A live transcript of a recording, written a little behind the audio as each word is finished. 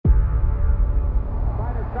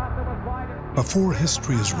Before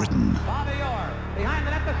history is written,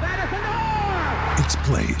 it's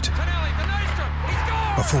played.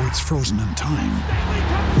 Before it's frozen in time,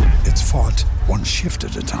 it's fought one shift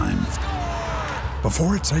at a time.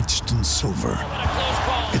 Before it's etched in silver,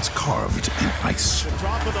 it's carved in ice.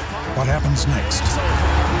 What happens next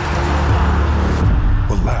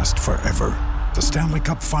will last forever. The Stanley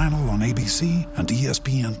Cup Final on ABC and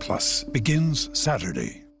ESPN Plus begins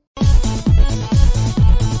Saturday.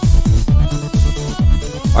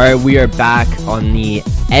 All right, we are back on the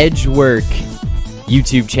Edgework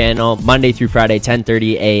YouTube channel, Monday through Friday,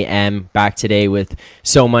 10:30 a.m. Back today with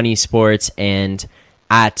So Money Sports and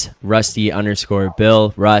at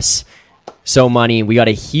Rusty_Bill. Russ, So Money. We got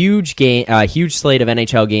a huge slate of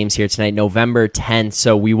NHL games here tonight, November 10th.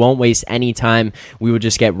 So we won't waste any time. We will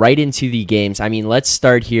just get right into the games. I mean, let's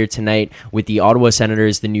start here tonight with the Ottawa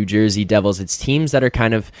Senators, the New Jersey Devils. It's teams that are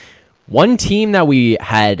kind of one team that we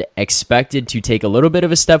had expected to take a little bit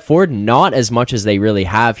of a step forward, not as much as they really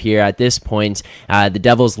have here at this point. The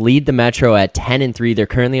Devils lead the Metro at 10-3. They're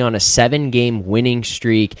currently on a 7-game winning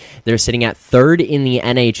streak. They're sitting at third in the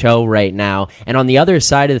NHL right now. And on the other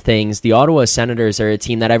side of things, the Ottawa Senators are a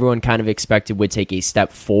team that everyone kind of expected would take a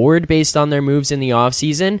step forward based on their moves in the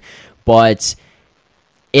offseason. But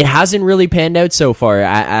it hasn't really panned out so far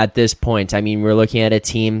at this point. I mean, we're looking at a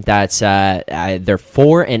team that's they're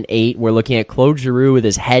 4-8. We're looking at Claude Giroux with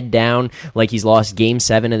his head down, like he's lost Game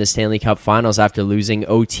 7 of the Stanley Cup Finals after losing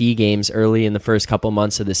OT games early in the first couple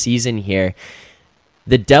months of the season here.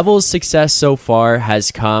 The Devils' success so far has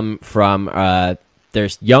come from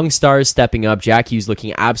there's young stars stepping up. Jack Hughes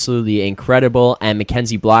looking absolutely incredible, and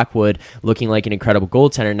Mackenzie Blackwood looking like an incredible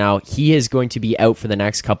goaltender. Now, he is going to be out for the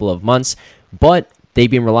next couple of months, but they've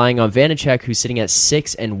been relying on Vanacek, who's sitting at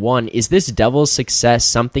 6-1. Is this Devils' success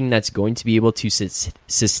something that's going to be able to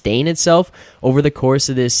sustain itself over the course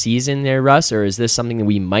of this season there, Russ, or is this something that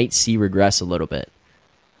we might see regress a little bit?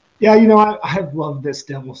 Yeah, I've loved this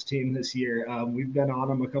Devils team this year. We've been on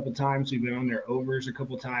them a couple times. We've been on their overs a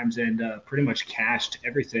couple times and pretty much cashed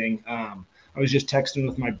everything. I was just texting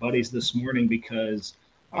with my buddies this morning because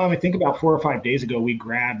I think about 4 or 5 days ago, we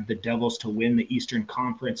grabbed the Devils to win the Eastern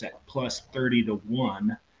Conference at plus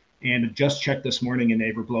 30-1. And just checked this morning, and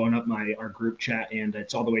they were blowing up our group chat, and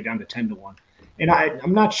it's all the way down to 10-1. And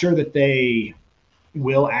I'm not sure that they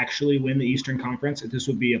will actually win the Eastern Conference. This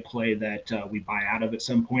would be a play that we buy out of at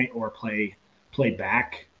some point or play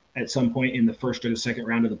back at some point in the first or the second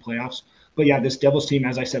round of the playoffs. But yeah, this Devils team,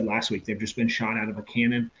 as I said last week, they've just been shot out of a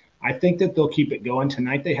cannon. I think that they'll keep it going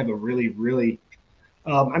tonight. They have a really, really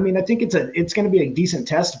I think it's going to be a decent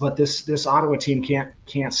test, but this Ottawa team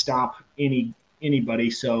can't stop anybody.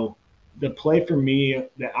 So the play for me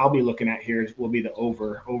that I'll be looking at here will be the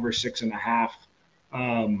over 6.5.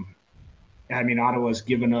 Ottawa's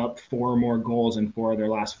given up 4 more goals in 4 of their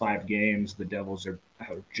last 5 games. The Devils are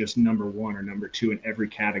just number 1 or number 2 in every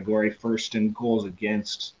category. First in goals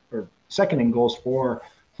against, or second in goals for,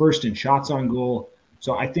 first in shots on goal.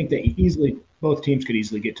 So I think that both teams could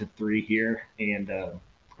easily get to 3 here, and I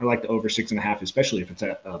like the over 6.5, especially if it's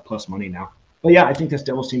at plus money now. But yeah, I think this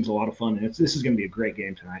Devils team's a lot of fun, and this is going to be a great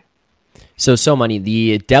game tonight. So Money,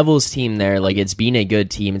 the Devils team there, like it's been a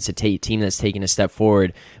good team. It's a team that's taken a step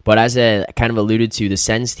forward. But as I kind of alluded to, the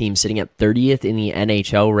Sens team sitting at 30th in the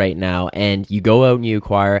NHL right now, and you go out and you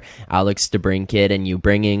acquire Alex DeBrincat, and you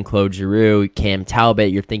bring in Claude Giroux, Cam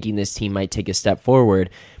Talbot. You're thinking this team might take a step forward.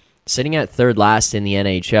 Sitting at third last in the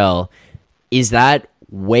NHL, is that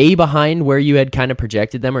way behind where you had kind of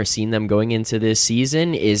projected them or seen them going into this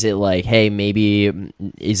season? Is it like, hey, maybe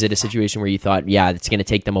is it a situation where you thought, yeah, it's going to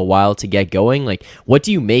take them a while to get going? Like, what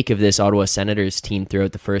do you make of this Ottawa Senators team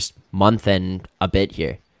throughout the first month and a bit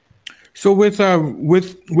here? So with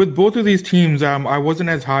both of these teams, I wasn't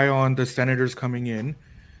as high on the Senators coming in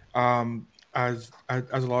as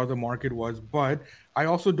a lot of the market was, but I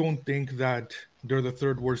also don't think that they're the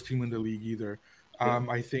third worst team in the league either.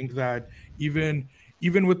 I think that even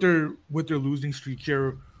with their losing streak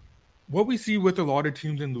here, what we see with a lot of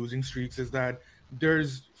teams in losing streaks is that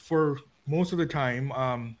there's, for most of the time,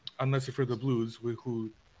 unless you're for the Blues,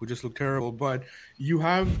 who just look terrible, but you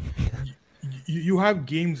have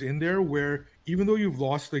games in there where even though you've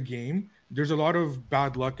lost the game, there's a lot of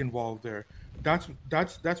bad luck involved there. That's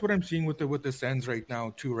what I'm seeing with the Sens right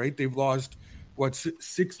now too, right? They've lost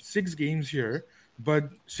six games here,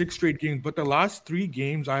 but 6 straight games. But the last 3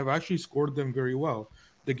 games, I've actually scored them very well.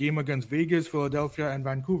 The game against Vegas, Philadelphia, and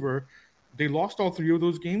Vancouver, they lost all 3 of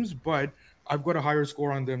those games, but I've got a higher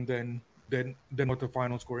score on them than what the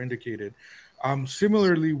final score indicated.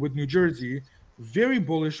 Similarly with New Jersey, very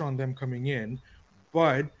bullish on them coming in,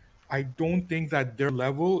 but I don't think that their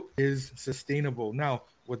level is sustainable. Now,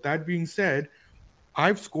 with that being said,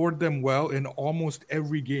 I've scored them well in almost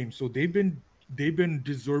every game. So they've been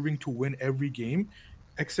deserving to win every game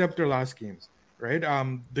except their last game, right?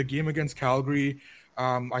 The game against Calgary,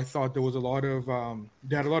 I thought there was a lot of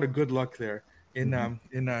they had a lot of good luck there in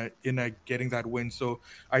getting that win. So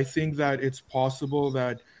I think that it's possible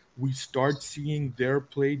that we start seeing their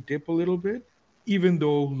play dip a little bit, even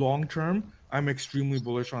though long term I'm extremely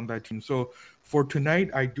bullish on that team. So for tonight,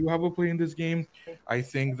 I do have a play in this game. I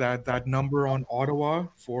think that that number on Ottawa,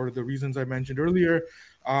 for the reasons I mentioned earlier,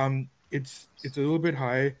 it's a little bit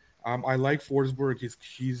high. I like Forsberg.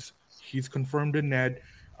 He's confirmed in net,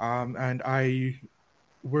 and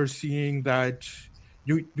we're seeing that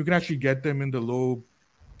you can actually get them in the low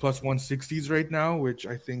plus 160s right now, which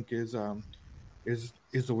I think is the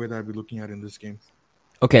way that I'd be looking at in this game.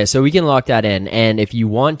 Okay, so we can lock that in. And if you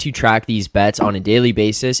want to track these bets on a daily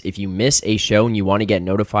basis, if you miss a show and you want to get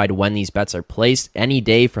notified when these bets are placed any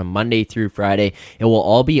day from Monday through Friday, it will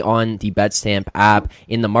all be on the BetStamp app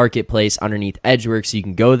in the marketplace underneath Edgework. So you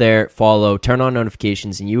can go there, follow, turn on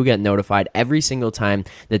notifications, and you will get notified every single time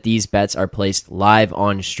that these bets are placed live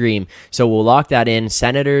on stream. So we'll lock that in.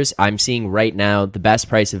 Senators, I'm seeing right now the best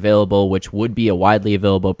price available, which would be a widely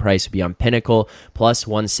available price, would be on Pinnacle plus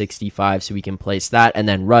 165. So we can place that.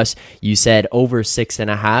 And then Russ, you said over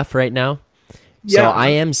 6.5 right now. Yeah. So I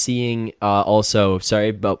am seeing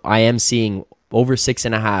I am seeing over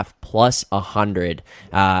 6.5 plus 100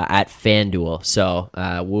 at FanDuel. So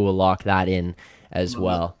we will lock that in as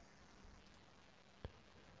well.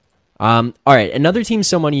 All right, another team,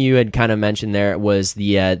 so money you had kind of mentioned there was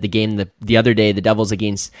the game the other day, the Devils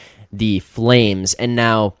against the Flames, and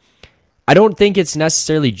now I don't think it's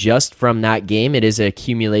necessarily just from that game. It is an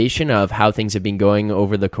accumulation of how things have been going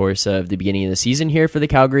over the course of the beginning of the season here for the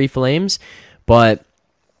Calgary Flames. But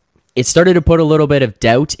it started to put a little bit of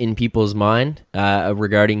doubt in people's mind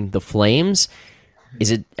regarding the Flames.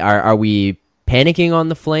 Are we panicking on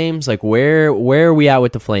the Flames? Like where are we at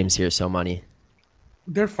with the Flames here, so money?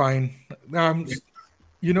 They're fine.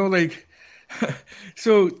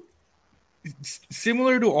 So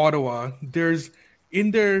similar to Ottawa, there's in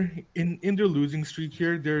their losing streak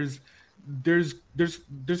here, there's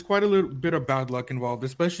quite a little bit of bad luck involved,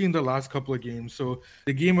 especially in the last couple of games. So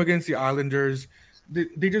the game against the Islanders,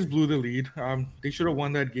 they just blew the lead. They should have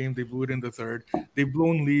won that game. They blew it in the third. They've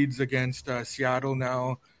blown leads against Seattle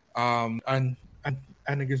now, and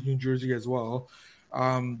against New Jersey as well.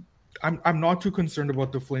 I'm not too concerned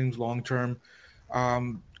about the Flames long term.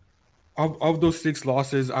 Of those 6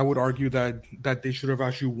 losses, I would argue that they should have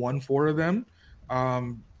actually won 4 of them.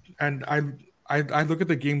 And I look at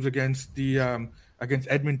the games against against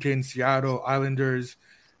Edmonton, Seattle, Islanders.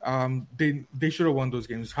 They should have won those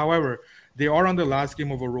games. However, they are on the last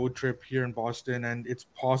game of a road trip here in Boston, and it's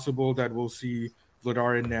possible that we'll see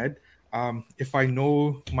Vladar in net. If I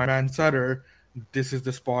know my man Sutter, this is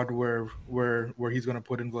the spot where he's going to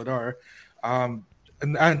put in Vladar.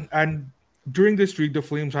 And during this streak, the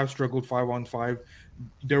Flames have struggled 5-on-5.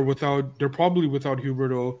 They're probably without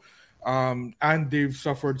Huberdeau. And they've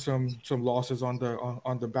suffered some losses on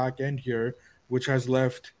the back end here, which has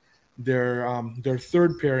left their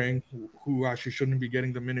third pairing, who actually shouldn't be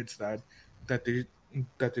getting the minutes that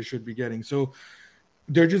they should be getting. So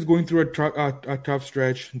they're just going through a tough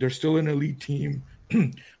stretch. They're still an elite team.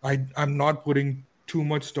 I'm not putting too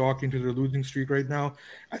much stock into the losing streak right now.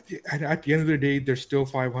 At the end of the day, they're still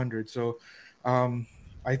 500. So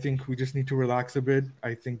I think we just need to relax a bit.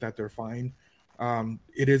 I think that they're fine.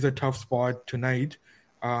 It is a tough spot tonight.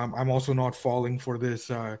 I'm also not falling for this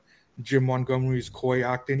Jim Montgomery's coy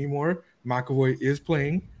act anymore. McAvoy is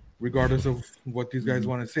playing, regardless of what these guys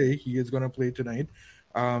want to say. He is going to play tonight.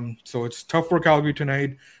 So it's tough for Calgary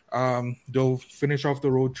tonight. They'll finish off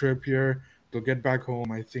the road trip here. They'll get back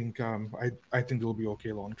home. I think I think they'll be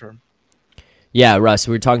okay long term. Yeah, Russ,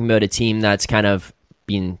 we're talking about a team that's kind of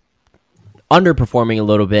been underperforming a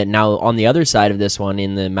little bit. Now, on the other side of this one,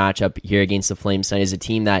 in the matchup here against the Flames tonight, is a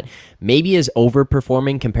team that maybe is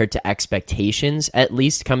overperforming compared to expectations, at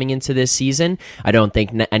least coming into this season. I don't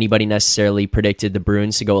think anybody necessarily predicted the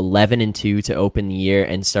Bruins to go 11-2 to open the year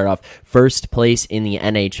and start off first place in the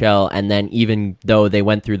NHL. And then even though they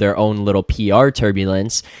went through their own little PR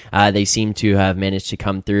turbulence, they seem to have managed to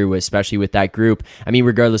come through, especially with that group. I mean,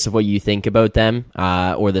 regardless of what you think about them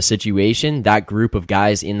or the situation, that group of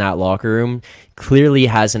guys in that locker room clearly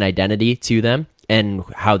has an identity to them. and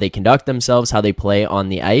how they conduct themselves, how they play on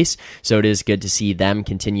the ice. So it is good to see them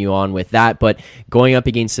continue on with that. But going up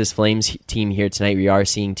against this Flames team here tonight, we are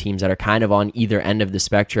seeing teams that are kind of on either end of the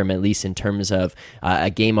spectrum, at least in terms of a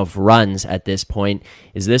game of runs at this point.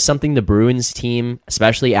 Is this something the Bruins team,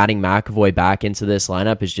 especially adding McAvoy back into this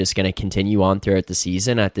lineup, is just going to continue on throughout the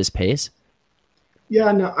season at this pace? Yeah,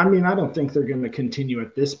 no, I mean, I don't think they're going to continue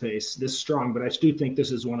at this pace, this strong, but I do think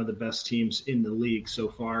this is one of the best teams in the league so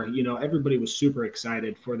far. You know, everybody was super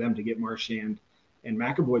excited for them to get Marchand and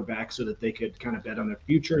McAvoy back so that they could kind of bet on their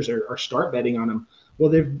futures or start betting on them. Well,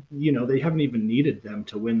 they haven't even needed them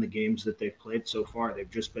to win the games that they've played so far. They've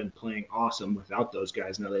just been playing awesome without those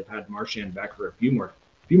guys. Now they've had Marchand back for a few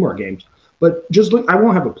more games. But just look, I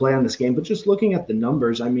won't have a play on this game, but just looking at the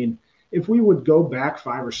numbers, I mean, if we would go back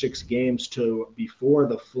 5 or 6 games to before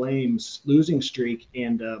the Flames losing streak,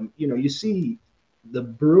 and you see the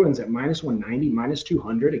Bruins at -190,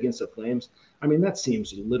 -200 against the Flames. I mean, that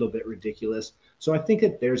seems a little bit ridiculous. So I think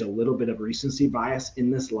that there's a little bit of recency bias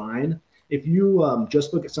in this line. If you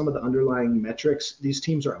just look at some of the underlying metrics, these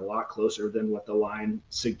teams are a lot closer than what the line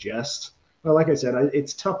suggests. Well, like I said,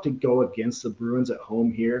 it's tough to go against the Bruins at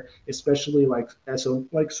home here, especially like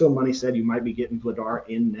so Money said, you might be getting Vladar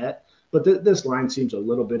in net. But this line seems a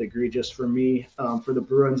little bit egregious for me for the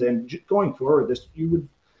Bruins. And going forward,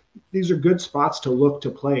 these are good spots to look to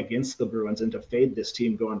play against the Bruins and to fade this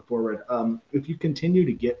team going forward. If you continue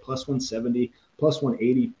to get +170,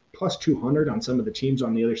 +180, +200 on some of the teams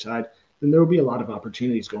on the other side, then there will be a lot of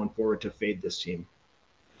opportunities going forward to fade this team.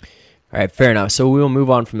 All right, fair enough. So we will move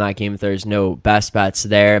on from that game if there's no best bets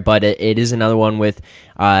there, but it is another one with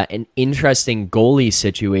an interesting goalie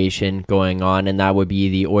situation going on, and that would be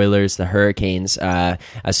the Oilers, the Hurricanes.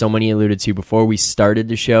 As so many alluded to before we started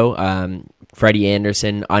the show, Freddie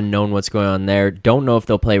Anderson, unknown what's going on there. Don't know if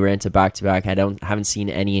they'll play Ranta back-to-back. Haven't seen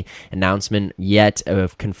any announcement yet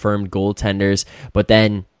of confirmed goaltenders, but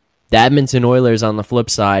then the Edmonton Oilers, on the flip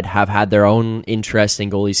side, have had their own interesting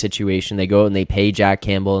goalie situation. They go and they pay Jack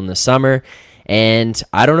Campbell in the summer. And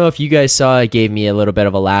I don't know if you guys saw, it gave me a little bit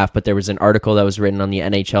of a laugh, but there was an article that was written on the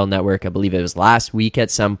NHL Network. I believe it was last week at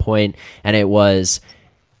some point, and it was,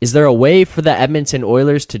 is there a way for the Edmonton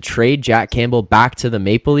Oilers to trade Jack Campbell back to the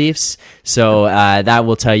Maple Leafs? So that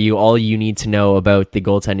will tell you all you need to know about the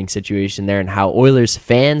goaltending situation there and how Oilers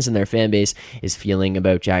fans and their fan base is feeling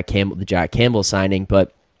about the Jack Campbell signing.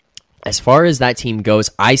 But as far as that team goes,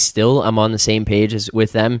 I still am on the same page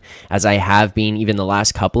with them as I have been even the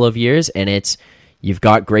last couple of years, and you've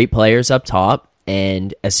got great players up top,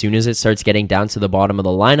 and as soon as it starts getting down to the bottom of the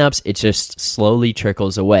lineups, it just slowly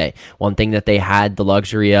trickles away. One thing that they had the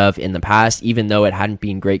luxury of in the past, even though it hadn't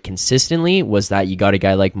been great consistently, was that you got a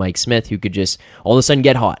guy like Mike Smith who could just all of a sudden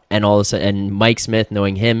get hot, and Mike Smith,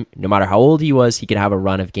 knowing him, no matter how old he was, he could have a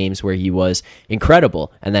run of games where he was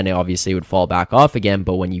incredible, and then it obviously would fall back off again.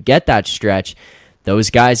 But when you get that stretch, those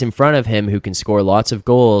guys in front of him who can score lots of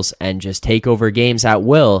goals and just take over games at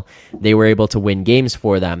will, they were able to win games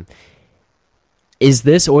for them. Is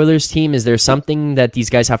this Oilers team, is there something that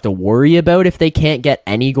these guys have to worry about if they can't get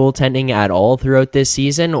any goaltending at all throughout this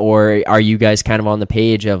season? Or are you guys kind of on the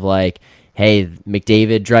page of like, hey,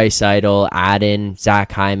 McDavid, Draisaitl, add in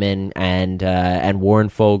Zach Hyman and Warren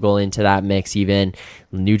Foegele into that mix, even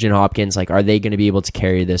Nugent Hopkins, like, are they going to be able to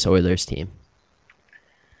carry this Oilers team?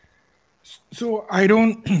 So I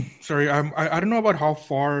don't know about how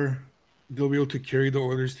far they'll be able to carry the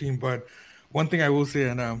Oilers team, but one thing I will say,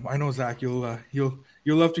 and I know Zach, you'll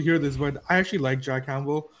love to hear this, but I actually like Jack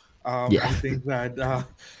Campbell. I think that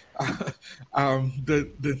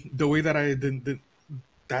the way that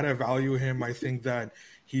I value him, I think that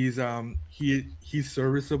he's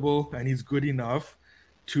serviceable and he's good enough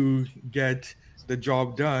to get the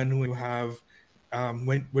job done when you have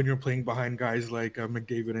when you're playing behind guys like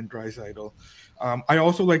McDavid and Draisaitl. I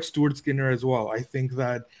also like Stuart Skinner as well. I think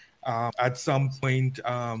that at some point,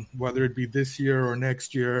 whether it be this year or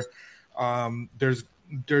next year, there's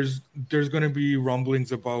going to be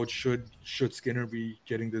rumblings about should Skinner be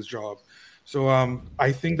getting this job. So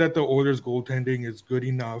I think that the Oilers goaltending is good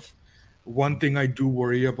enough. One thing I do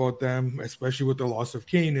worry about them, especially with the loss of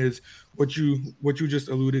Kane, is what you just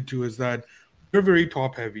alluded to, is that they're very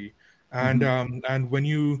top heavy. And and when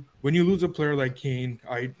you lose a player like Kane,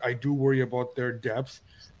 I do worry about their depth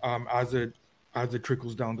as it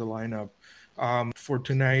trickles down the lineup. For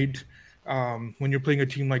tonight, when you're playing a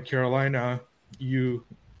team like Carolina, you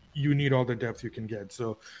need all the depth you can get.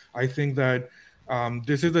 So I think that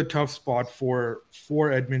this is a tough spot for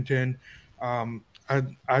Edmonton.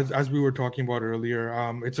 As we were talking about earlier,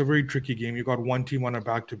 it's a very tricky game. You got one team on a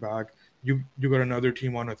back-to-back. you got another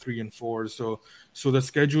team on a 3 and 4. So the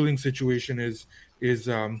scheduling situation is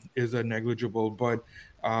a negligible, but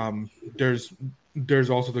there's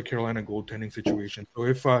also the Carolina goaltending situation. So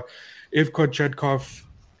if Kochetkov,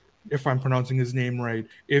 if I'm pronouncing his name right,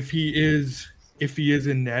 if he is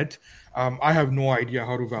in net, I have no idea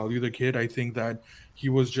how to value the kid. I think that he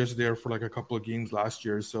was just there for like a couple of games last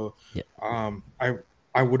year, so Yeah.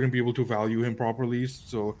 I wouldn't be able to value him properly.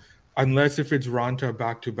 So unless if it's Ranta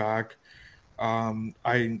back to back,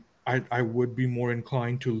 I would be more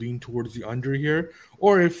inclined to lean towards the under here,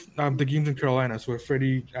 or if the game's in Carolina. So if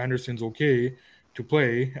Freddie Anderson's okay to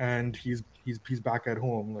play and he's back at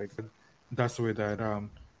home, like that's the way that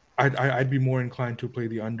I'd be more inclined to play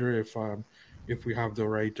the under if we have the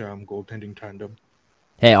right goaltending tandem.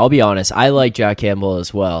 Hey, I'll be honest. I like Jack Campbell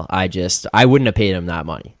as well. I wouldn't have paid him that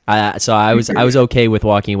money. So I was okay with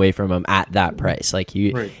walking away from him at that price. Like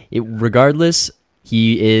regardless,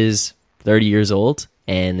 he is 30 years old,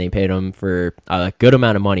 and they paid him for a good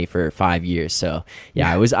amount of money for 5 years. So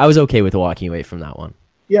yeah, I was okay with walking away from that one.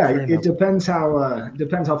 Yeah, it depends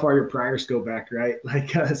how far your priors go back, right?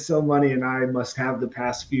 Like So Money and I must have the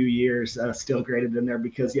past few years still graded in there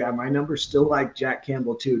because my numbers still like Jack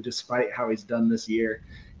Campbell too, despite how he's done this year.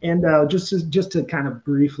 And just to kind of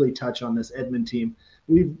briefly touch on this Edmund team,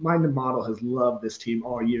 my model has loved this team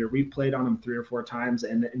all year. We've played on them 3 or 4 times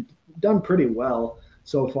and done pretty well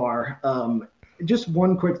so far. Just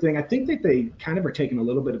one quick thing, I think that they kind of are taking a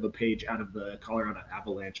little bit of a page out of the Colorado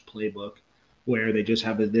Avalanche playbook, where they just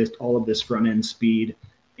have all of this front end speed,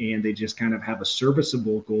 and they just kind of have a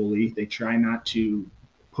serviceable goalie. They try not to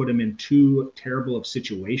put him in too terrible of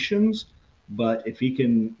situations, but if he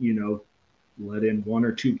can, let in 1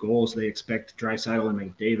 or 2 goals, they expect Draisaitl and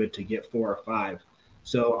McDavid to get 4 or 5.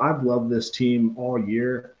 So I've loved this team all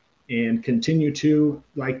year and continue to,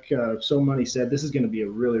 like So Money said, this is going to be a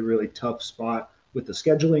really, really tough spot with the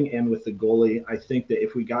scheduling and with the goalie. I think that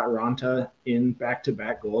if we got Ranta in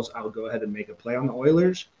back-to-back goals, I would go ahead and make a play on the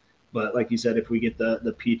Oilers. But like you said, if we get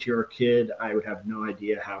the PTR kid, I would have no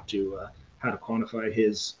idea how to quantify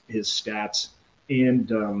his stats. And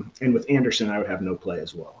with Anderson, I would have no play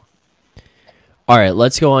as well. All right,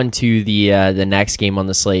 let's go on to the next game on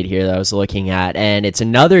the slate here that I was looking at, and it's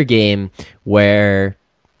another game where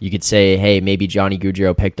you could say, hey, maybe Johnny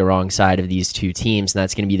Gaudreau picked the wrong side of these two teams, and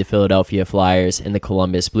that's going to be the Philadelphia Flyers and the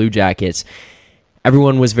Columbus Blue Jackets.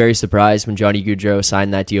 Everyone was very surprised when Johnny Gaudreau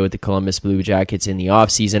signed that deal with the Columbus Blue Jackets in the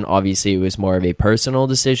offseason. Obviously, it was more of a personal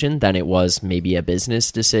decision than it was maybe a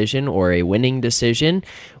business decision or a winning decision.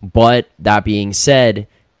 But that being said,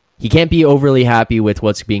 he can't be overly happy with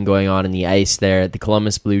what's been going on in the ice there. The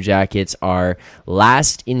Columbus Blue Jackets are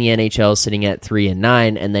last in the NHL, sitting at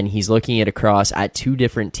 3-9, and then he's looking across at 2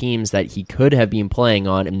 different teams that he could have been playing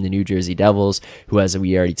on in the New Jersey Devils, who, as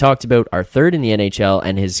we already talked about, are 3rd in the NHL,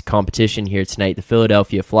 and his competition here tonight, the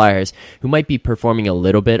Philadelphia Flyers, who might be performing a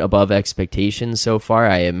little bit above expectations so far.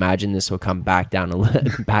 I imagine this will come back down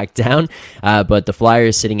but the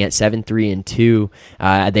Flyers sitting at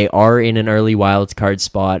 7-3-2. They are in an early wild card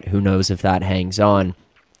spot. Who knows if that hangs on?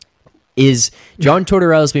 Is John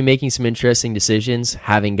Tortorella's been making some interesting decisions,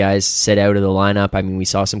 having guys sit out of the lineup. I mean, we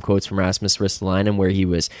saw some quotes from Rasmus Ristolainen where he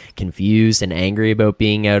was confused and angry about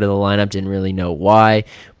being out of the lineup, didn't really know why,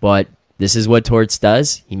 but this is what Torts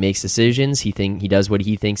does. He makes decisions. He does what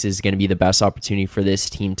he thinks is going to be the best opportunity for this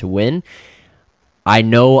team to win. I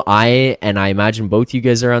know I imagine both you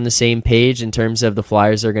guys are on the same page in terms of the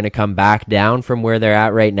Flyers are going to come back down from where they're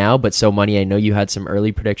at right now. But So Money, I know you had some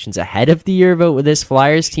early predictions ahead of the year about this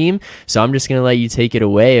Flyers team. So I'm just going to let you take it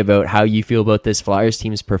away about how you feel about this Flyers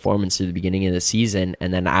team's performance through the beginning of the season,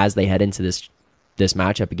 and then as they head into this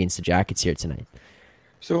matchup against the Jackets here tonight.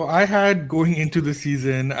 So I had, going into the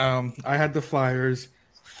season, I had the Flyers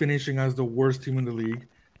finishing as the worst team in the league.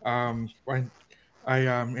 I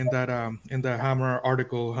in the Hammer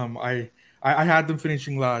article, I had them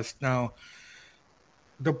finishing last. Now,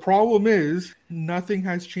 the problem is nothing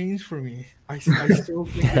has changed for me. I still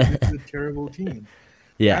think that this is a terrible team.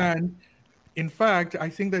 Yeah. And in fact, I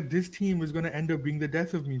think that this team is going to end up being the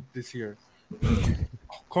death of me this year.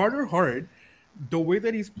 Carter Hart, the way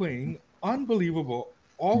that he's playing, unbelievable.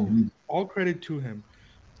 All credit to him.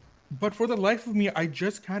 But for the life of me, I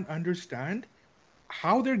just can't understand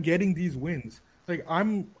how they're getting these wins. Like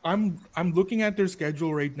I'm looking at their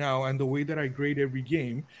schedule right now, and the way that I grade every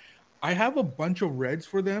game, I have a bunch of reds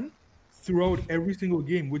for them throughout every single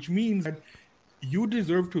game, which means that you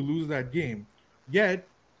deserve to lose that game. Yet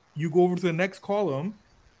you go over to the next column,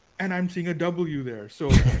 and I'm seeing a W there. So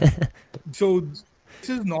this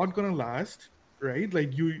is not gonna last, right?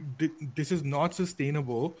 Like this is not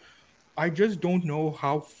sustainable. I just don't know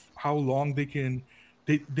how long they can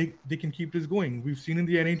keep this going. We've seen in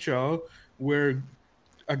the NHL where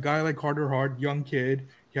a guy like Carter Hart, young kid,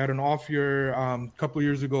 he had an off year a couple of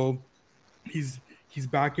years ago. He's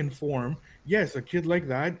back in form. Yes, a kid like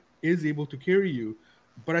that is able to carry you,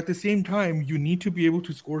 but at the same time, you need to be able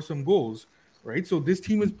to score some goals, right? So this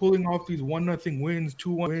team is pulling off these 1-0 wins,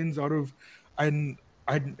 2-1 wins out of, and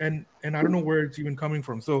and I don't know where it's even coming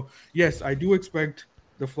from. So yes, I do expect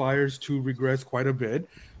the Flyers to regress quite a bit.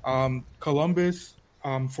 Columbus,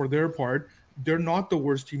 for their part, they're not the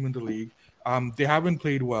worst team in the league. They haven't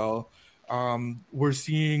played well. We're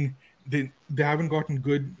seeing they haven't gotten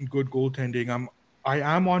good goaltending. I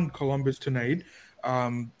am on Columbus tonight,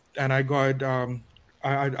 and I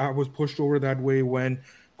was pushed over that way when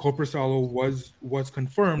Korpisalo was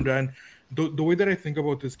confirmed. And the way that I think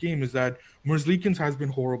about this game is that Merzlikins has been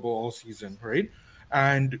horrible all season, right?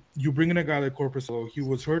 And you bring in a guy like Korpisalo. He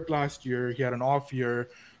was hurt last year. He had an off year.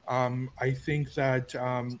 I think that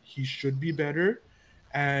he should be better.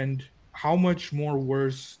 And how much more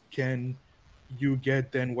worse can you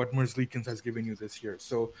get than what Merzlikins has given you this year?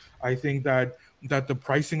 So I think that the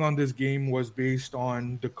pricing on this game was based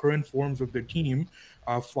on the current forms of the team.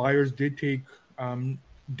 Flyers did take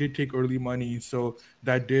early money, so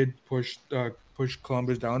that did push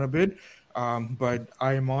Columbus down a bit. But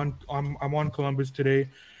I'm on Columbus today.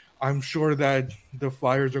 I'm sure that the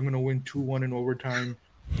Flyers are going to win 2-1 in overtime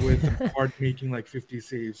with Hart making like 50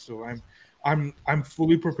 saves. So I'm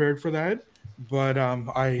fully prepared for that. But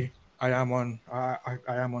I am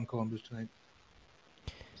on Columbus tonight.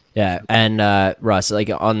 Yeah, and Russ, like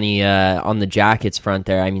on the Jackets front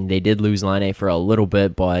there, I mean, they did lose Laine for a little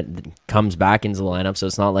bit, but comes back into the lineup, so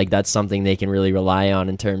it's not like that's something they can really rely on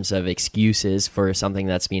in terms of excuses for something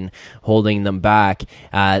that's been holding them back.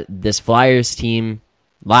 This Flyers team,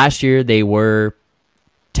 last year they were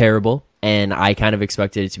terrible, and I kind of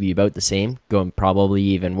expected it to be about the same, going probably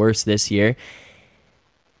even worse this year.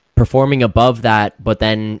 Performing above that, but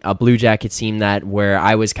then a Blue Jackets team that where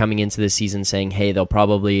I was coming into the season saying, hey,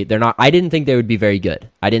 they're not, I didn't think they would be very good.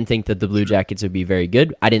 I didn't think that the Blue Jackets would be very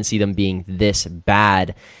good. I didn't see them being this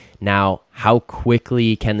bad. Now, how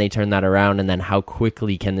quickly can they turn that around? And then how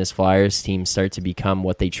quickly can this Flyers team start to become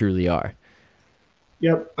what they truly are?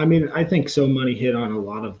 Yep, I mean, I think So Money hit on a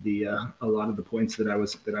lot of the points that I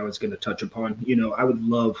was going to touch upon. You know, I would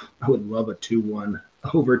love a 2-1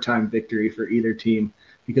 overtime victory for either team,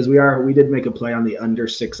 because we did make a play on the under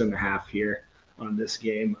 6.5 here on this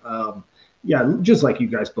game. Yeah, just like you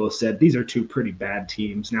guys both said, these are two pretty bad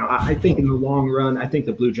teams. Now, I think in the long run, I think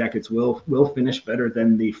the Blue Jackets will finish better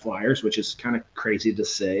than the Flyers, which is kind of crazy to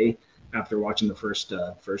say after watching the first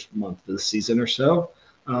month of the season or so.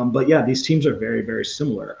 But yeah, these teams are very, very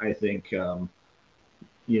similar. I think,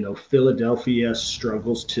 Philadelphia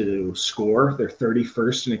struggles to score. They're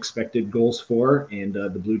 31st in expected goals for, and the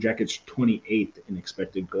Blue Jackets 28th in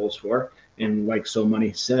expected goals for. And like So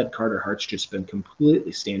Money said, Carter Hart's just been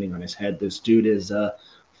completely standing on his head. This dude is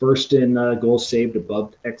first in goals saved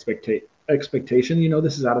above expectation. You know,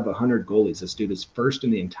 this is out of 100 goalies. This dude is first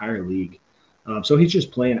in the entire league. So he's just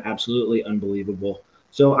playing absolutely unbelievable.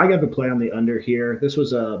 So I got to play on the under here. This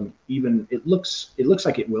was it looks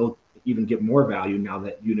like it will even get more value now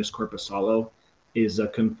that Joonas Korpisalo is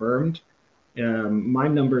confirmed. My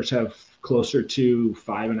numbers have closer to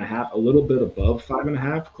 5.5, a little bit above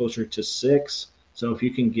 5.5, closer to 6. So if you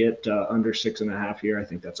can get under 6.5 here, I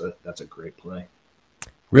think that's a great play.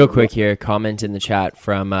 Real quick here, comment in the chat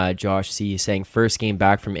from Josh C. saying first game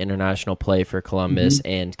back from international play for Columbus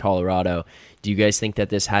and Colorado. Do you guys think that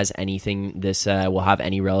this has anything? This will have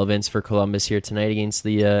any relevance for Columbus here tonight against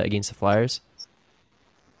the Flyers?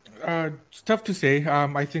 It's tough to say.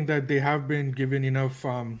 I think that they have been given enough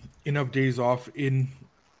days off in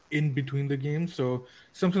between the games, so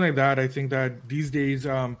something like that. I think that these days,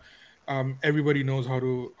 everybody knows how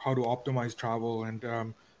to optimize travel,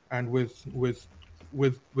 and with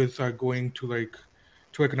going to like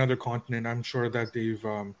another continent, I'm sure that they've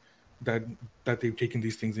that they've taken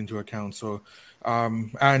these things into account. So,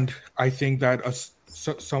 and I think that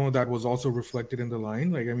some of that was also reflected in the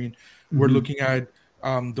line. Like, I mean, we're looking at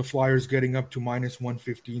the Flyers getting up to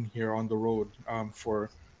 -115 here on the road for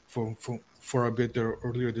a bit there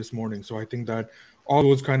earlier this morning. So I think that all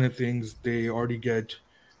those kind of things they already get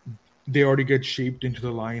shaped into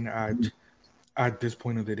the line at this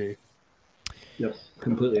point of the day. Yep,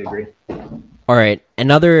 completely agree. All right,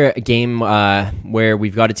 another game where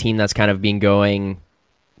we've got a team that's kind of been going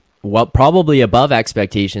probably above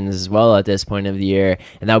expectations as well at this point of the year,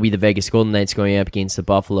 and that would be the Vegas Golden Knights going up against the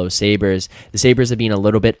Buffalo Sabres. The Sabres have been a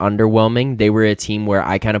little bit underwhelming. They were a team where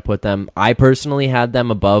I kind of put them, I personally had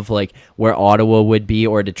them above like where Ottawa would be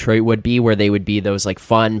or Detroit would be, where they would be those like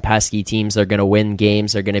fun, pesky teams. They're going to win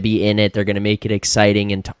games. They're going to be in it. They're going to make it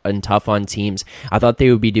exciting and tough on teams. I thought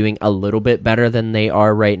they would be doing a little bit better than they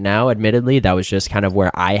are right now. Admittedly, that was just kind of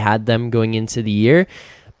where I had them going into the year,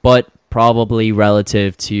 but probably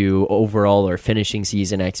relative to overall or finishing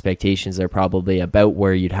season expectations, they're probably about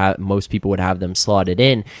where most people would have them slotted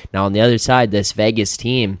in. Now on the other side, this Vegas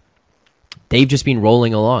team, they've just been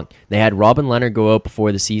rolling along. They had Robin Leonard go out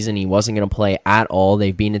before the season. He wasn't going to play at all.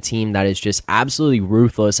 They've been a team that is just absolutely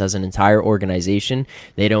ruthless as an entire organization.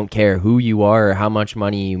 They don't care who you are or how much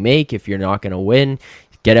money you make. If you're not going to win,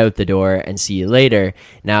 get out the door and see you later.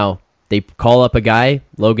 Now, they call up a guy,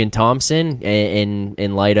 Logan Thompson,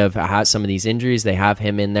 in light of some of these injuries. They have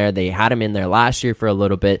him in there. They had him in there last year for a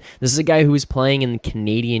little bit. This is a guy who was playing in the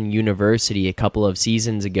Canadian University a couple of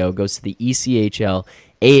seasons ago, goes to the ECHL,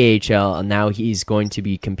 AHL, and now he's going to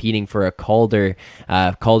be competing for a Calder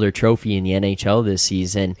Trophy in the NHL this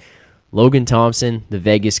season. Logan Thompson, the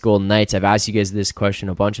Vegas Golden Knights. I've asked you guys this question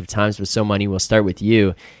a bunch of times, but So Money, we'll start with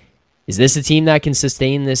you. Is this a team that can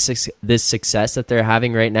sustain this success that they're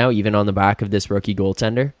having right now, even on the back of this rookie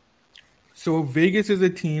goaltender? So Vegas is a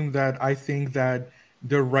team that I think that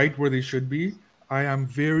they're right where they should be. I am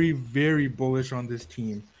very, very bullish on this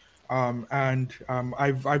team.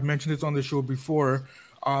 I've mentioned this on the show before.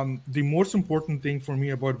 The most important thing for me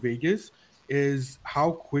about Vegas is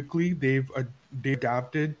how quickly they've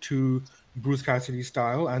adapted to Bruce Cassidy's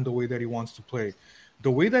style and the way that he wants to play. The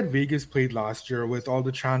way that Vegas played last year, with all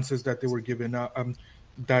the chances that they were giving up,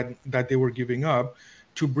 that they were giving up,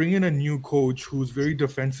 to bring in a new coach who's very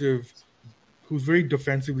defensively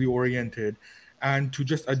oriented, and to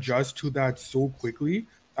just adjust to that so quickly,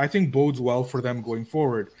 I think bodes well for them going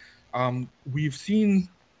forward. We've seen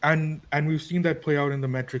that play out in the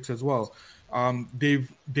metrics as well.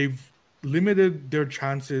 They've limited their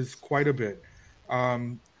chances quite a bit.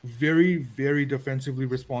 Very, very defensively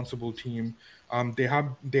responsible team. They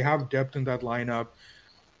have depth in that lineup,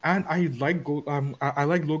 and I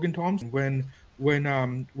like Logan Thompson.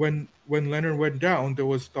 When Leonard went down, there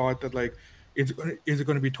was thought that like, is it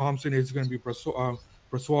going to be Thompson? Is it going to be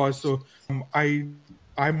Brossoit? So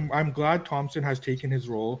I'm glad Thompson has taken his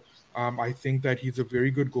role. I think that he's a very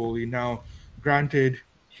good goalie. Now, granted,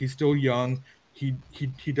 he's still young. He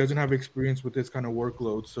doesn't have experience with this kind of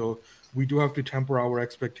workload, so we do have to temper our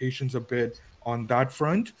expectations a bit on that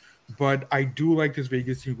front. But I do like this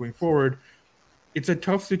Vegas team going forward. It's a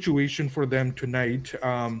tough situation for them tonight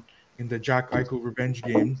in the Jack Eichel revenge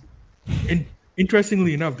game.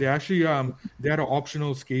 Interestingly enough, they actually they had an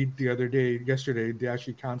optional skate yesterday. They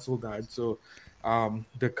actually canceled that. So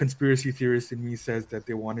the conspiracy theorist in me says that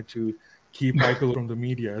they wanted to keep Eichel from the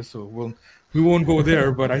media. So we won't go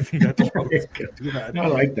there, but I think that's probably do that. I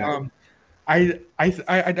like that.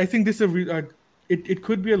 I think this is it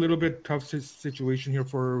could be a little bit tough situation here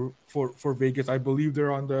for Vegas. I believe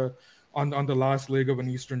they're on the last leg of an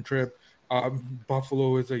Eastern trip.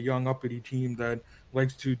 Buffalo is a young uppity team that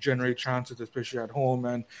likes to generate chances, especially at home.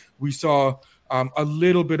 And we saw a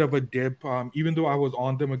little bit of a dip, even though I was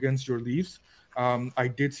on them against your Leafs. I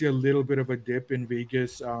did see a little bit of a dip in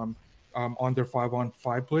Vegas on their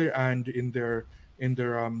 5-on-5 play and in their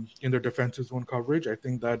defensive zone coverage. I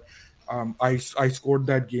think that I scored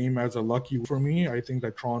that game as a lucky for me. I think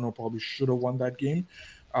that Toronto probably should have won that game.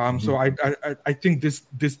 So I think this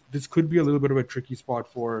could be a little bit of a tricky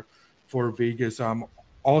spot for Vegas.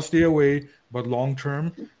 I'll stay away, but long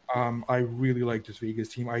term, I really like this Vegas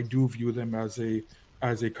team. I do view them as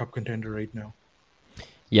a cup contender right now.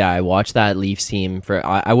 Yeah, I watched that Leafs team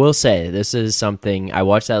I will say, this is something, I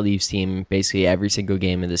watched that Leafs team basically every single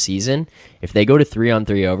game of the season. If they go to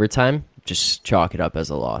 3-on-3 overtime, just chalk it up as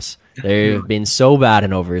a loss. They've been so bad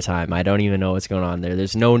in overtime. I don't even know what's going on there.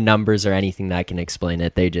 There's no numbers or anything that can explain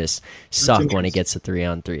it. They just suck when it gets to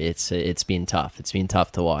 3-on-3. It's been tough. It's been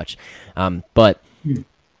tough to watch. But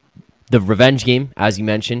the revenge game, as you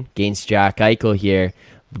mentioned, against Jack Eichel here,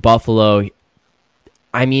 Buffalo,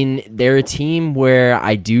 I mean, they're a team where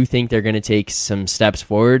I do think they're going to take some steps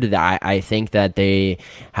forward. I think that they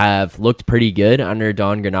have looked pretty good under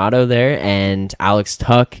Don Granato there, and Alex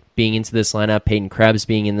Tuch being into this lineup, Peyton Krebs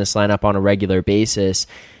being in this lineup on a regular basis.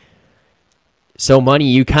 So, Money,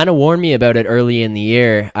 you kind of warned me about it early in the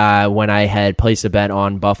year when I had placed a bet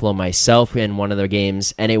on Buffalo myself in one of the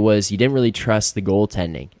games, and it was you didn't really trust the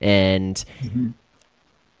goaltending. And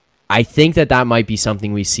I think that might be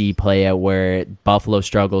something we see play out where Buffalo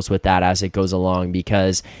struggles with that as it goes along,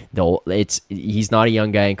 because he's not a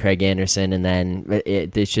young guy in Craig Anderson, and then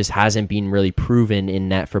this just hasn't been really proven in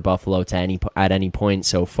net for Buffalo at any point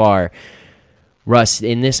so far. Russ,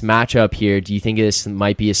 in this matchup here, do you think this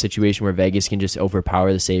might be a situation where Vegas can just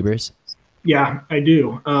overpower the Sabres? Yeah, I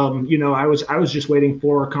do. I was just waiting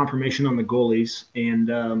for confirmation on the goalies, and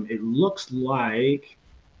it looks like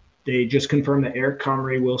they just confirmed that Eric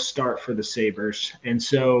Comrie will start for the Sabres. And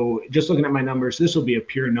so just looking at my numbers, this will be a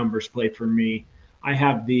pure numbers play for me. I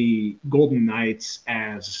have the Golden Knights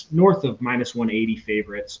as north of minus 180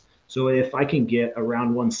 favorites. So if I can get around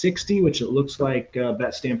 160, which it looks like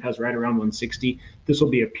BetStamp has right around 160, this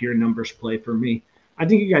will be a pure numbers play for me. I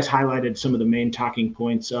think you guys highlighted some of the main talking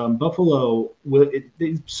points. Buffalo,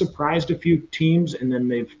 they surprised a few teams, and then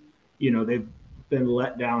they've been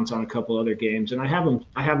letdowns on a couple other games, and I have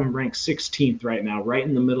them ranked 16th right now, right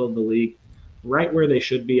in the middle of the league, right where they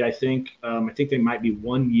should be. I think they might be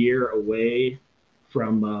 1 year away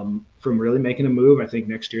from really making a move. I think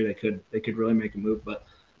next year they could really make a move, but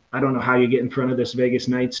I don't know how you get in front of this Vegas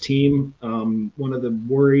Knights team. One of the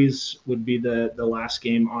worries would be the last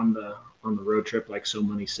game on the road trip, like so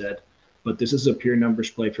many said. But this is a pure numbers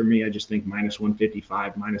play for me. I just think minus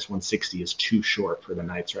 155, minus 160 is too short for the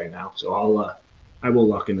Knights right now. So I will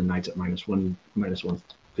lock in the Knights at minus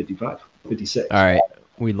 155, 56. All right,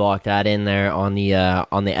 we lock that in there on the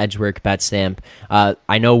Edgework bet stamp.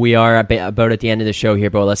 I know we are about at the end of the show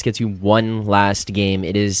here, but let's get to one last game.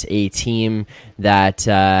 It is a team that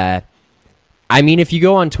if you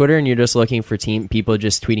go on Twitter and you're just looking for people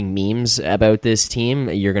just tweeting memes about this team,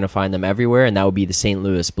 you're going to find them everywhere, and that would be the St.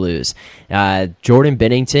 Louis Blues. Jordan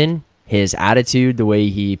Binnington, his attitude, the way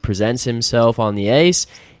he presents himself on the ice,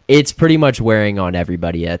 it's pretty much wearing on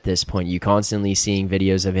everybody at this point. You constantly seeing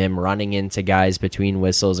videos of him running into guys between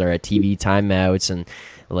whistles or at TV timeouts and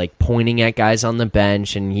like pointing at guys on the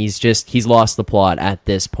bench, and he's lost the plot at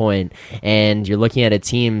this point. And you're looking at a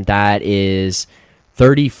team that is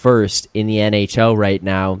 31st in the NHL right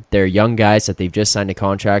now. They're young guys that they've just signed to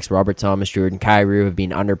contracts. Robert Thomas, Jordan Kyrou have been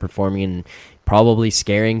underperforming and probably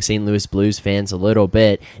scaring St. Louis Blues fans a little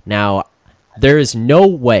bit. Now, there is no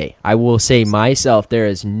way, I will say myself, there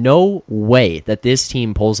is no way that this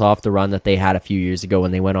team pulls off the run that they had a few years ago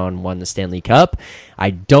when they went on and won the Stanley Cup. I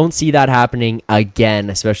don't see that happening again,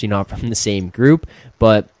 especially not from the same group.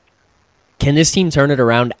 But can this team turn it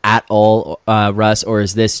around at all, Russ, or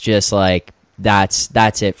is this just like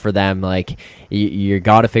that's it for them? Like you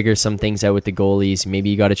got to figure some things out with the goalies. Maybe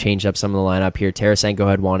you got to change up some of the lineup here. Tarasenko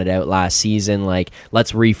had wanted out last season. Like,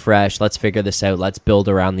 let's refresh, let's figure this out, let's build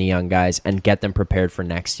around the young guys and get them prepared for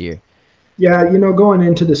next year. Yeah, going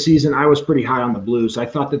into the season, I was pretty high on the Blues. I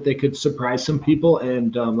thought that they could surprise some people,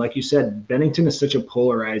 and like you said, Binnington is such a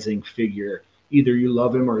polarizing figure. Either you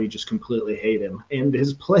love him or you just completely hate him, and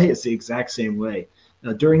his play is the exact same way.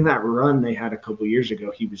 During that run they had a couple years ago,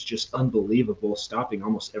 he was just unbelievable, stopping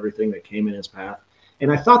almost everything that came in his path.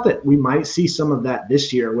 And I thought that we might see some of that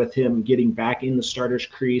this year with him getting back in the starter's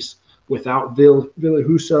crease without Ville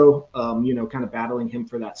Husso, kind of battling him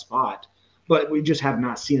for that spot. But we just have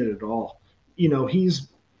not seen it at all. He's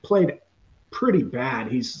played pretty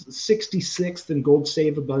bad. He's 66th in gold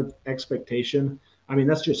save above expectation. I mean,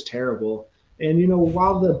 that's just terrible. And,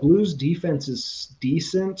 while the Blues defense is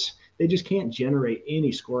decent, they just can't generate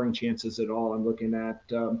any scoring chances at all. I'm looking at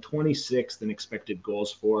 26th in expected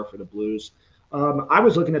goals for the Blues. I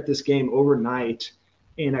was looking at this game overnight,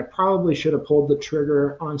 and I probably should have pulled the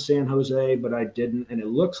trigger on San Jose, but I didn't. And it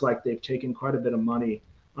looks like they've taken quite a bit of money.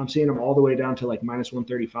 I'm seeing them all the way down to like minus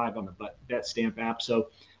 135 on the BetStamp app. So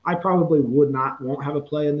I probably won't have a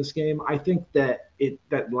play in this game. I think that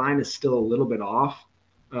that line is still a little bit off.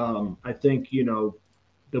 I think,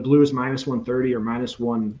 the Blues minus 130 or minus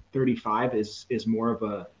 135 is more of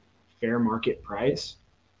a fair market price,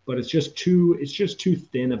 but it's just too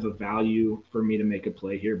thin of a value for me to make a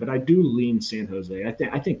play here. But I do lean San Jose.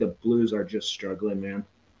 I think the Blues are just struggling, man.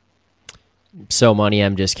 So, Money,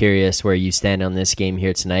 I'm just curious where you stand on this game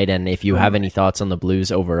here tonight, and if you have any thoughts on the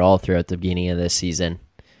Blues overall throughout the beginning of this season.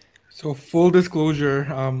 So, full disclosure,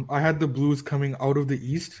 I had the Blues coming out of the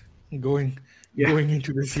East, going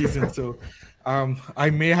into the season. So, I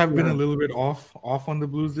may have been a little bit off on the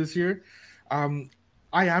Blues this year. I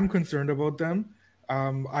am concerned about them.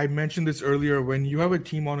 I mentioned this earlier. When you have a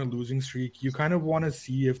team on a losing streak, you kind of want to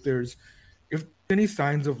see if there's any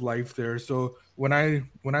signs of life there. So when I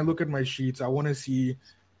look at my sheets, I want to see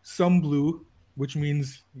some blue, which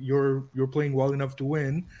means you're playing well enough to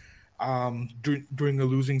win during a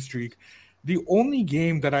losing streak. The only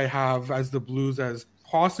game that I have as the Blues as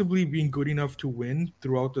possibly being good enough to win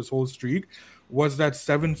throughout this whole streak was that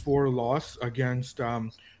 7-4 loss against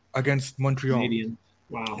Montreal. Canadian.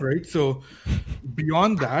 Wow. Right. So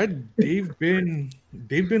beyond that, they've been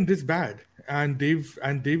this bad, and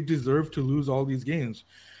they've deserved to lose all these games.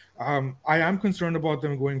 I am concerned about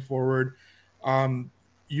them going forward.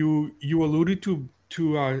 You alluded to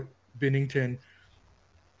Binnington.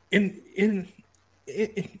 In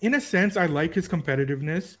a sense, I like his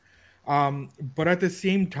competitiveness, but at the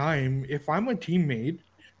same time, if I'm a teammate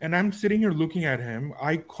and I'm sitting here looking at him,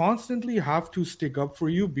 I constantly have to stick up for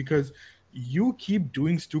you because you keep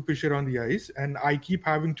doing stupid shit on the ice, and I keep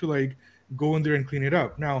having to like go in there and clean it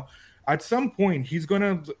up. Now, at some point, he's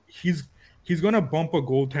gonna bump a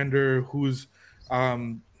goaltender who's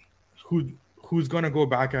gonna go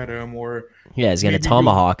back at him, or he's gonna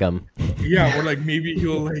tomahawk him. Yeah, or like maybe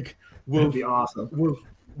he'll like That'd be awesome.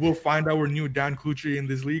 We'll find our new Dan Clucci in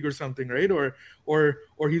this league or something, right? Or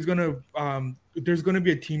he's gonna there's gonna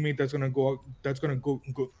be a teammate that's gonna go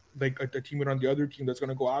like a teammate on the other team that's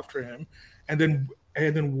gonna go after him, and then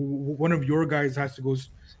one of your guys has to go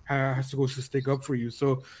to stick up for you.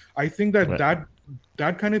 So I think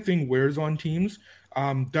that kind of thing wears on teams.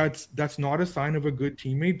 That's not a sign of a good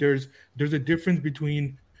teammate. There's a difference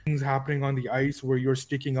between things happening on the ice where you're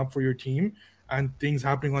sticking up for your team and things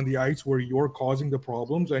happening on the ice where you're causing the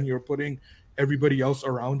problems and you're putting everybody else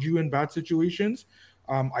around you in bad situations.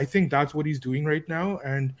 I think that's what he's doing right now,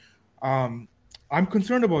 and I'm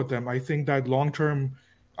concerned about them. I think that long term,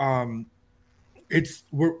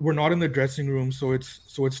 we're not in the dressing room, so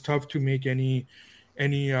it's tough to make any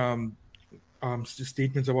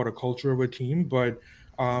statements about a culture of a team. But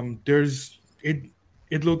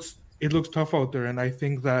it looks tough out there, and I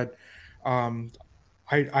think that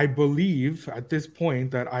I believe at this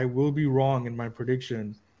point that I will be wrong in my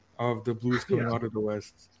prediction of the Blues coming out of the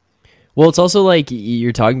West. Well, it's also like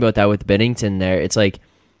you're talking about that with Binnington there. It's like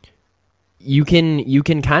you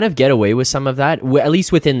can kind of get away with some of that, at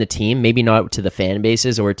least within the team, maybe not to the fan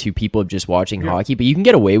bases or to people just watching hockey, but you can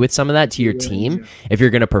get away with some of that to your team if you're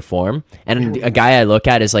going to perform. And a guy I look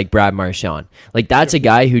at is like Brad Marchand. Like that's a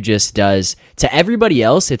guy who just does to everybody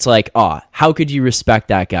else. It's like, how could you respect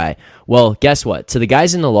that guy? Well, guess what? To the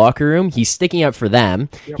guys in the locker room, he's sticking up for them.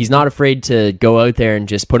 Yep. He's not afraid to go out there and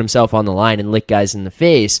just put himself on the line and lick guys in the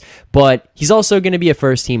face. But he's also going to be a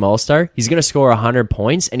first-team All-Star. He's going to score 100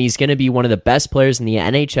 points, and he's going to be one of the best players in the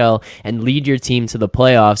NHL and lead your team to the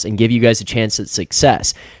playoffs and give you guys a chance at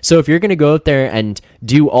success. So if you're going to go out there and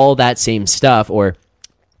do all that same stuff or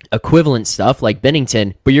equivalent stuff like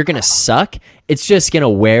Binnington, but you're going to suck, it's just going to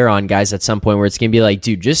wear on guys at some point where it's going to be like,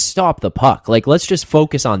 dude, just stop the puck. Like, let's just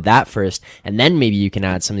focus on that first, and then maybe you can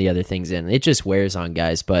add some of the other things in. It just wears on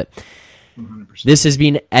guys, but 100%. This has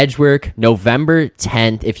been Edgework, November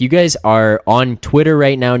 10th. If you guys are on Twitter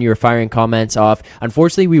right now and you're firing comments off,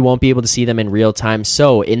 unfortunately, we won't be able to see them in real time.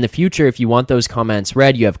 So in the future, if you want those comments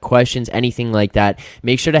read, you have questions, anything like that,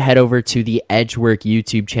 make sure to head over to the Edgework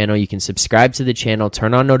YouTube channel. You can subscribe to the channel,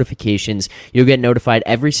 turn on notifications. You'll get notified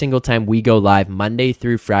every single time we go live Monday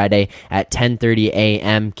through Friday at 10:30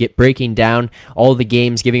 a.m. Breaking down all the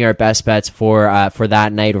games, giving our best bets for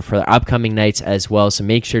that night or for the upcoming nights as well. So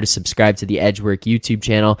make sure to subscribe to the Edgework YouTube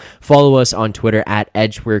channel. Follow us on Twitter at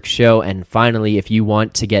Edgework Show. And finally, if you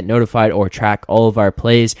want to get notified or track all of our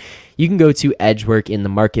plays, you can go to Edgework in the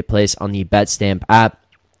marketplace on the BetStamp app.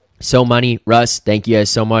 So Money, Russ, thank you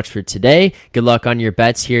guys so much for today. Good luck on your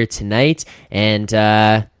bets here tonight. And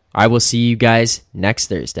I will see you guys next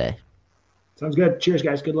Thursday. Sounds good. Cheers,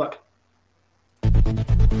 guys. Good luck.